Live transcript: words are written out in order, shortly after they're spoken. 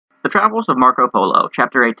Travels of Marco Polo,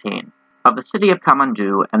 Chapter 18, of the city of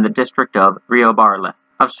Kamandu and the district of Rio Barle,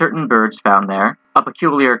 of certain birds found there, a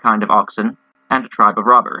peculiar kind of oxen, and a tribe of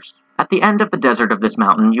robbers. At the end of the desert of this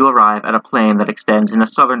mountain you arrive at a plain that extends in a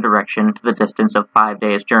southern direction to the distance of 5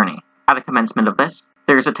 days' journey. At the commencement of this,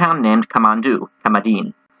 there is a town named Kamandu,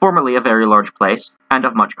 Kamadin, formerly a very large place, and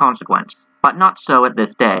of much consequence, but not so at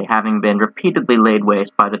this day, having been repeatedly laid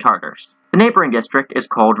waste by the Tartars. The neighboring district is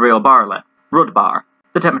called Rio Barle, Rudbar.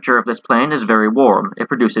 The temperature of this plain is very warm. It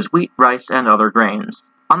produces wheat, rice, and other grains.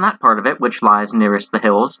 On that part of it which lies nearest the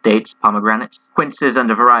hills, dates, pomegranates, quinces,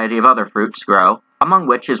 and a variety of other fruits grow, among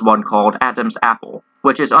which is one called Adam's apple,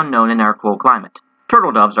 which is unknown in our cool climate.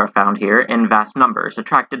 Turtle doves are found here in vast numbers,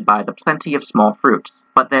 attracted by the plenty of small fruits,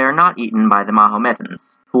 but they are not eaten by the Mahometans,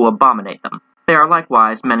 who abominate them. There are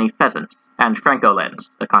likewise many pheasants, and francolins,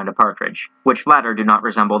 a kind of partridge, which latter do not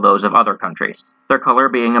resemble those of other countries, their color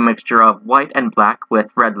being a mixture of white and black with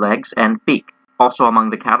red legs and beak. Also among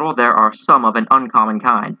the cattle there are some of an uncommon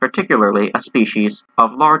kind, particularly a species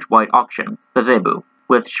of large white auction, the zebu,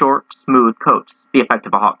 with short, smooth coats, the effect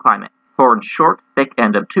of a hot climate, horns short, thick,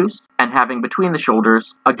 and obtuse, and having between the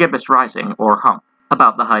shoulders a gibbous rising, or hump,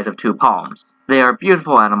 about the height of 2 palms. They are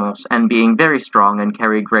beautiful animals, and being very strong and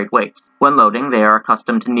carry great weights. When loading, they are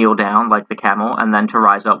accustomed to kneel down like the camel and then to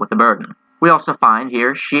rise up with the burden. We also find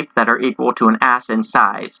here sheep that are equal to an ass in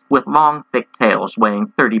size, with long, thick tails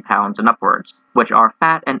weighing 30 pounds and upwards, which are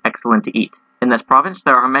fat and excellent to eat. In this province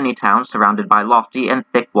there are many towns surrounded by lofty and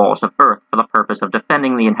thick walls of earth for the purpose of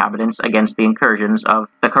defending the inhabitants against the incursions of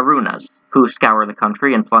the Karunas, who scour the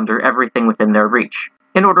country and plunder everything within their reach.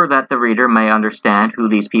 In order that the reader may understand who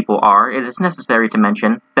these people are, it is necessary to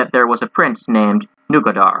mention that there was a prince named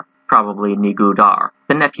Nugadar, probably Nigudar,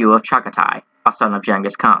 the nephew of Chagatai, a son of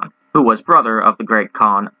Genghis Khan, who was brother of the great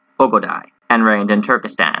Khan Ogodai, and reigned in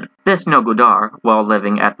Turkestan. This Nogudar, while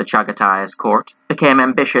living at the Chagatai's court, became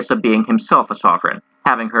ambitious of being himself a sovereign,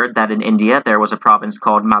 having heard that in India there was a province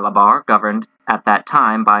called Malabar, governed at that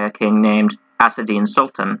time by a king named Asadin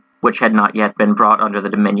Sultan, which had not yet been brought under the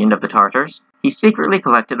dominion of the Tartars. He secretly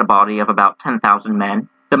collected a body of about 10,000 men,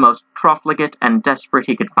 the most profligate and desperate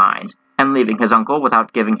he could find, and leaving his uncle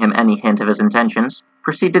without giving him any hint of his intentions,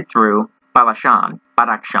 proceeded through Badakhshan,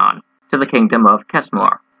 to the kingdom of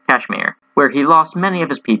Kashmir, where he lost many of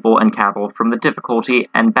his people and cattle from the difficulty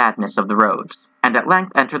and badness of the roads, and at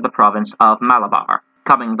length entered the province of Malabar.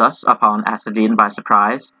 Coming thus upon Asadin by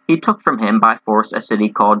surprise, he took from him by force a city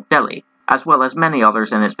called Delhi, as well as many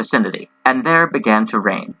others in its vicinity, and there began to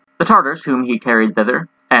reign. The Tartars whom he carried thither,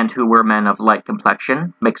 and who were men of light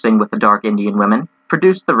complexion, mixing with the dark Indian women,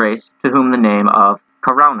 produced the race to whom the name of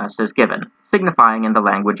Karaunas is given, signifying in the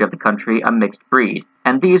language of the country a mixed breed,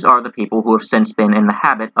 and these are the people who have since been in the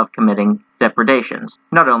habit of committing depredations,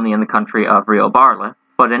 not only in the country of Rio Barle,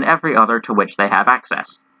 but in every other to which they have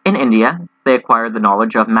access. In India, they acquired the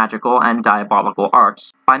knowledge of magical and diabolical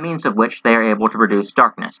arts, by means of which they are able to produce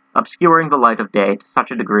darkness, obscuring the light of day to such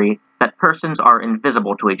a degree that persons are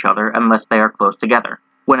invisible to each other unless they are close together.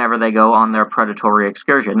 Whenever they go on their predatory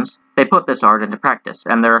excursions, they put this art into practice,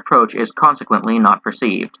 and their approach is consequently not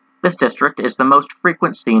perceived. This district is the most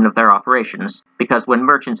frequent scene of their operations, because when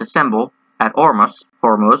merchants assemble at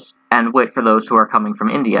Hormuz, and wait for those who are coming from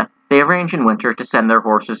India, they arrange in winter to send their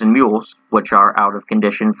horses and mules, which are out of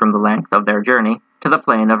condition from the length of their journey, to the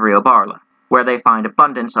plain of Rio Barle, where they find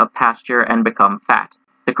abundance of pasture and become fat.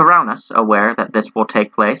 The Karaunas, aware that this will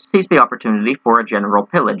take place, seize the opportunity for a general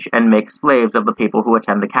pillage, and make slaves of the people who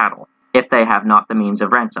attend the cattle, if they have not the means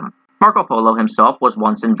of ransom. Marco Polo himself was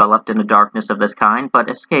once enveloped in a darkness of this kind, but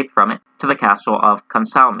escaped from it to the castle of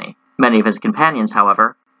Consalmi. Many of his companions,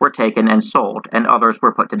 however, were taken and sold, and others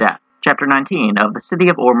were put to death. Chapter 19 of the city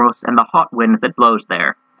of Ormuz and the hot wind that blows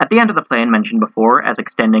there. At the end of the plain mentioned before, as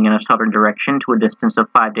extending in a southern direction to a distance of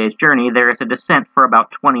 5 days' journey, there is a descent for about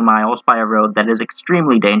 20 miles by a road that is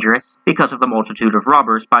extremely dangerous because of the multitude of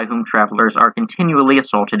robbers by whom travelers are continually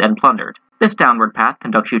assaulted and plundered. This downward path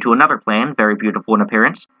conducts you to another plain, very beautiful in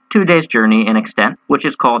appearance, 2 days' journey in extent, which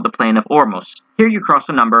is called the plain of Ormuz. Here you cross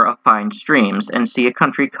a number of fine streams and see a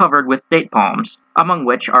country covered with date palms, among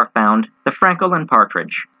which are found the francolin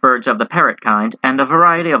partridge, birds of the parrot kind, and a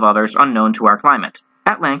variety of others unknown to our climate.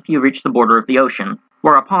 At length you reach the border of the ocean,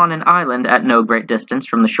 where upon an island at no great distance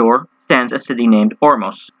from the shore stands a city named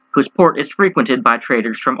Ormuz, whose port is frequented by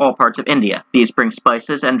traders from all parts of India. These bring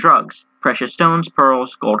spices and drugs, precious stones,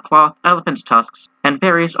 pearls, gold cloth, elephants' tusks, and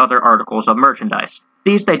various other articles of merchandise.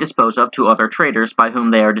 These they dispose of to other traders by whom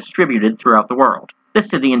they are distributed throughout the world. This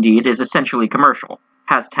city indeed is essentially commercial,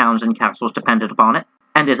 has towns and castles dependent upon it,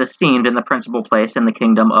 and is esteemed in the principal place in the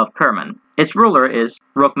kingdom of Kerman. Its ruler is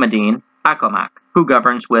Rukmadin Akomak, who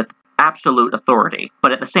governs with absolute authority,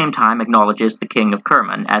 but at the same time acknowledges the King of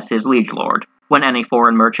Kerman as his liege lord. When any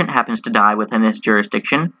foreign merchant happens to die within his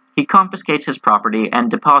jurisdiction, he confiscates his property and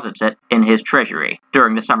deposits it in his treasury.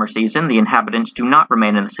 During the summer season, the inhabitants do not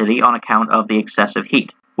remain in the city on account of the excessive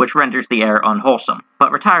heat, which renders the air unwholesome,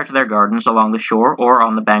 but retire to their gardens along the shore or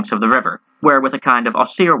on the banks of the river, where with a kind of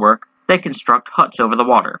austere work they construct huts over the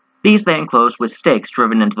water. These they enclose with stakes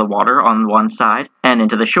driven into the water on one side and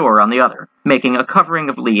into the shore on the other, making a covering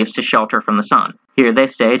of leaves to shelter from the sun. Here they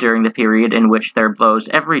stay during the period in which there blows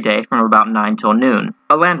every day from about 9 till noon,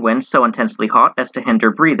 a land wind so intensely hot as to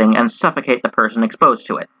hinder breathing and suffocate the person exposed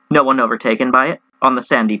to it. No one overtaken by it on the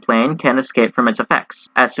sandy plain can escape from its effects.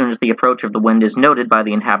 As soon as the approach of the wind is noted by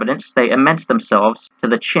the inhabitants, they immerse themselves to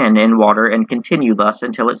the chin in water and continue thus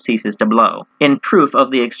until it ceases to blow. In proof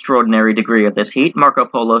of the extraordinary degree of this heat, Marco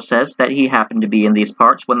Polo says that he happened to be in these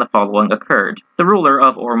parts when the following occurred. The ruler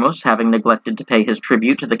of Ormuz having neglected to pay his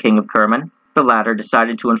tribute to the King of Kerman, the latter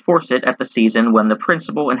decided to enforce it at the season when the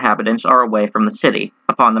principal inhabitants are away from the city,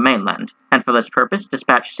 upon the mainland, and for this purpose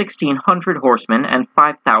dispatched 1,600 horsemen and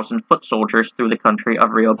 5,000 foot soldiers through the country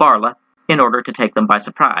of Rio Barla in order to take them by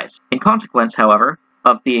surprise. In consequence, however,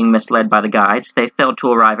 of being misled by the guides, they failed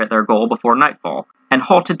to arrive at their goal before nightfall, and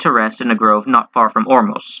halted to rest in a grove not far from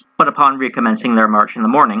Ormuz. But upon recommencing their march in the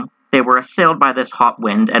morning, they were assailed by this hot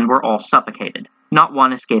wind and were all suffocated, not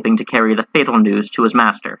one escaping to carry the fatal news to his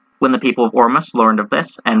master. When the people of Ormuz learned of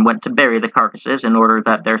this, and went to bury the carcasses in order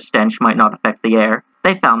that their stench might not affect the air,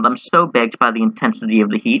 they found them so baked by the intensity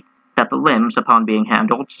of the heat that the limbs, upon being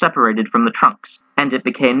handled, separated from the trunks, and it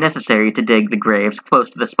became necessary to dig the graves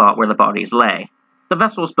close to the spot where the bodies lay. The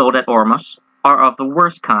vessels built at Ormuz are of the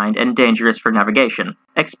worst kind and dangerous for navigation,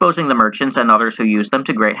 exposing the merchants and others who use them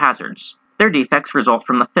to great hazards. Their defects result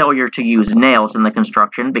from the failure to use nails in the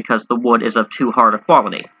construction because the wood is of too hard a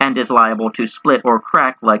quality, and is liable to split or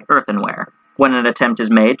crack like earthenware. When an attempt is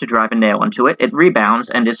made to drive a nail into it, it rebounds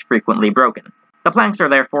and is frequently broken. The planks are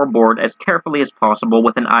therefore bored as carefully as possible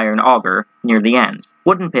with an iron auger near the ends.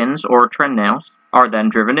 Wooden pins or trennails are then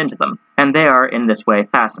driven into them, and they are in this way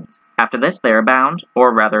fastened. After this they are bound,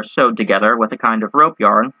 or rather sewed together with a kind of rope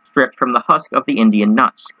yarn stripped from the husk of the Indian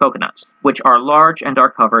nuts, coconuts, which are large and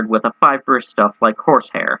are covered with a fibrous stuff like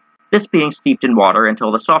horsehair, this being steeped in water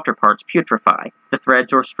until the softer parts putrefy. The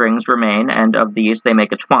threads or strings remain, and of these they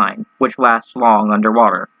make a twine, which lasts long under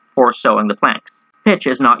water, for sewing the planks. Pitch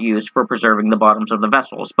is not used for preserving the bottoms of the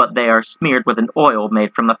vessels, but they are smeared with an oil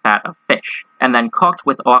made from the fat of fish, and then caulked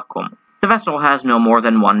with oakum. The vessel has no more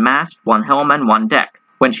than one mast, one helm, and one deck.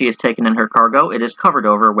 When she is taken in her cargo, it is covered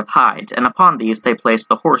over with hides, and upon these they place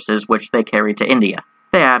the horses which they carry to India.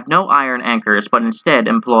 They have no iron anchors, but instead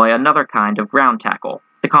employ another kind of ground tackle,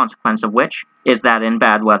 the consequence of which is that in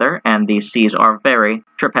bad weather, and these seas are very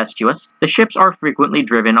tempestuous, the ships are frequently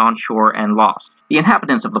driven on shore and lost. The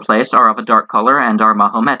inhabitants of the place are of a dark color and are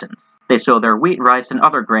Mahometans. They sow their wheat, rice, and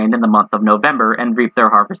other grain in the month of November and reap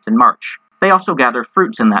their harvest in March. They also gather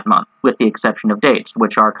fruits in that month, with the exception of dates,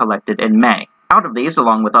 which are collected in May. Out of these,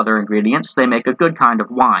 along with other ingredients, they make a good kind of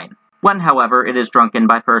wine. When, however, it is drunken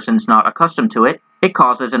by persons not accustomed to it, it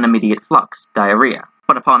causes an immediate flux, diarrhea.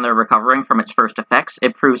 But upon their recovering from its first effects,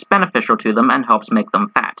 it proves beneficial to them and helps make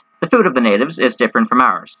them fat. The food of the natives is different from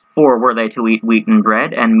ours, for were they to eat wheaten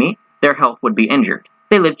bread and meat, their health would be injured.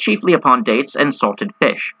 They live chiefly upon dates and salted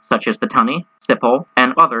fish, such as the tunny, sipple,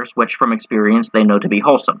 and others which from experience they know to be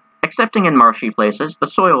wholesome. Excepting in marshy places, the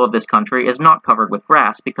soil of this country is not covered with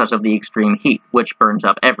grass because of the extreme heat, which burns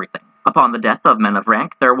up everything. Upon the death of men of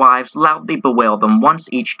rank, their wives loudly bewail them once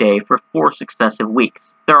each day for 4 successive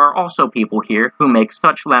weeks. There are also people here who make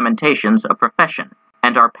such lamentations a profession,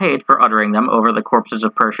 and are paid for uttering them over the corpses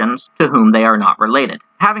of Persians to whom they are not related.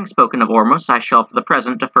 Having spoken of Ormuz, I shall for the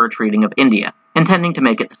present defer treating of India, intending to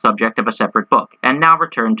make it the subject of a separate book, and now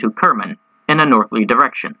return to Kerman, in a northerly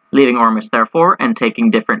direction. Leaving Ormuz, therefore, and taking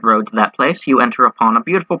different road to that place, you enter upon a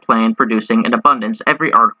beautiful plain producing in abundance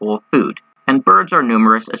every article of food, and birds are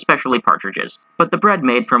numerous, especially partridges. But the bread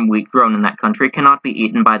made from wheat grown in that country cannot be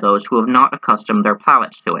eaten by those who have not accustomed their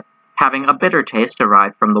palates to it, having a bitter taste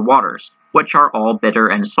derived from the waters, which are all bitter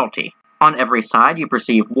and salty. On every side you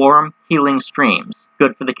perceive warm, healing streams,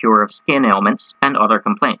 good for the cure of skin ailments and other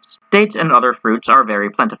complaints. Dates and other fruits are very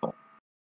plentiful.